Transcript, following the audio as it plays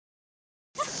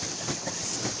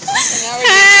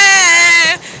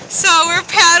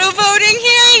paddle boating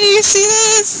here. Do you see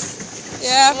this?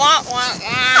 Yeah. Wah, wah,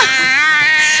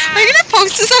 wah. Are you gonna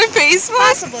post this on Facebook?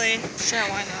 Possibly. Sure,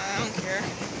 why not? I don't care.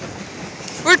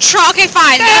 We're okay,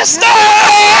 fine.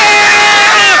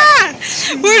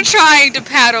 We're trying to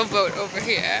paddle boat over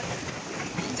here.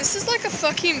 This is like a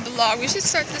fucking blog. We should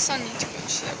start this on YouTube and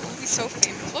shit. We'll be so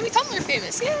famous. We'll be Tumblr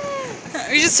famous. Yeah.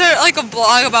 We should start like a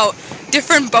blog about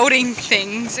different boating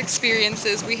things,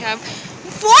 experiences we have.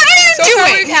 What are you So far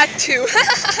doing? we've had 2.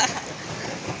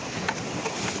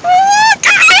 Oh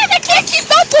God! I can't keep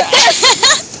up with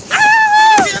this.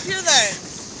 Get up here then.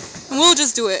 We'll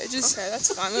just do it. Just Okay,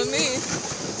 that's fine with me.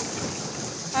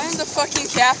 I'm the fucking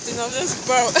captain of this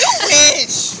boat.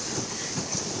 Fish!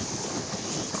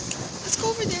 Let's go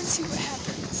over there and see what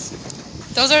happens.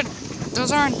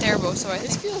 those aren't their boats, so I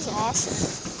This think. feels awesome.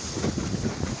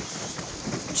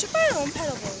 We should buy our own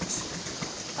pedal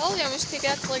boats. Hell yeah, we should take it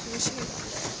out to like Michigan.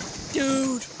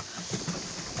 Dude.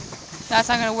 That's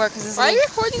not gonna work because it's Why are like you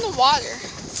recording the water?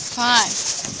 fine.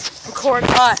 Record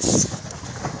us.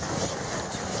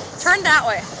 Turn that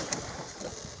way.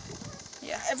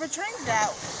 Yeah. If we're turning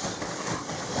that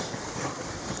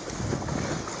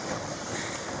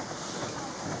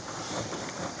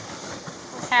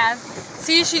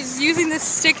See, she's using this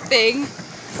stick thing,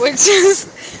 which is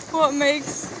what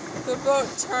makes. The boat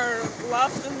turn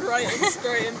left and right and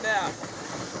straight and down.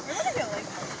 we're gonna get like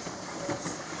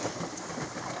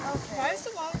okay. Why is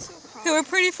the water so calm? Okay, we're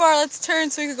pretty far. Let's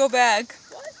turn so we can go back.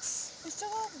 What? We still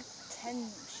have 10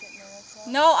 shit minutes left.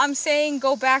 No, I'm saying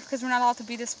go back because we're not allowed to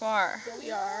be this far. We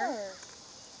are.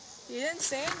 You didn't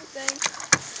say anything.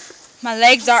 My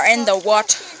legs are in the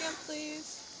water. Talk again,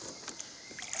 please.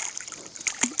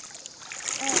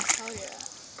 Oh, hell yeah.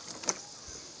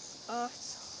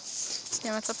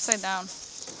 Damn, it's upside down.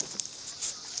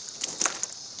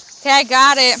 Okay, I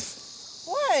got it.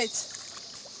 What?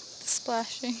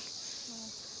 Splashing.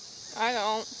 I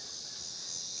don't.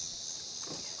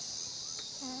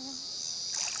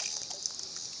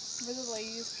 We're the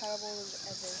laziest paddle boaters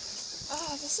ever.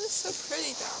 Oh, this is so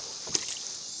pretty though.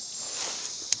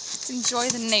 Let's enjoy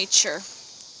the nature.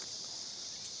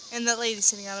 And that lady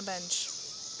sitting on a bench.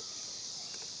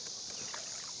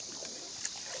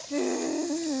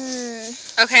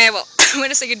 Okay, well, I'm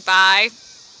gonna say goodbye.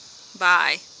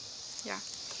 Bye. Bye.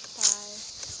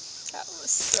 That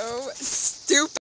was so stupid.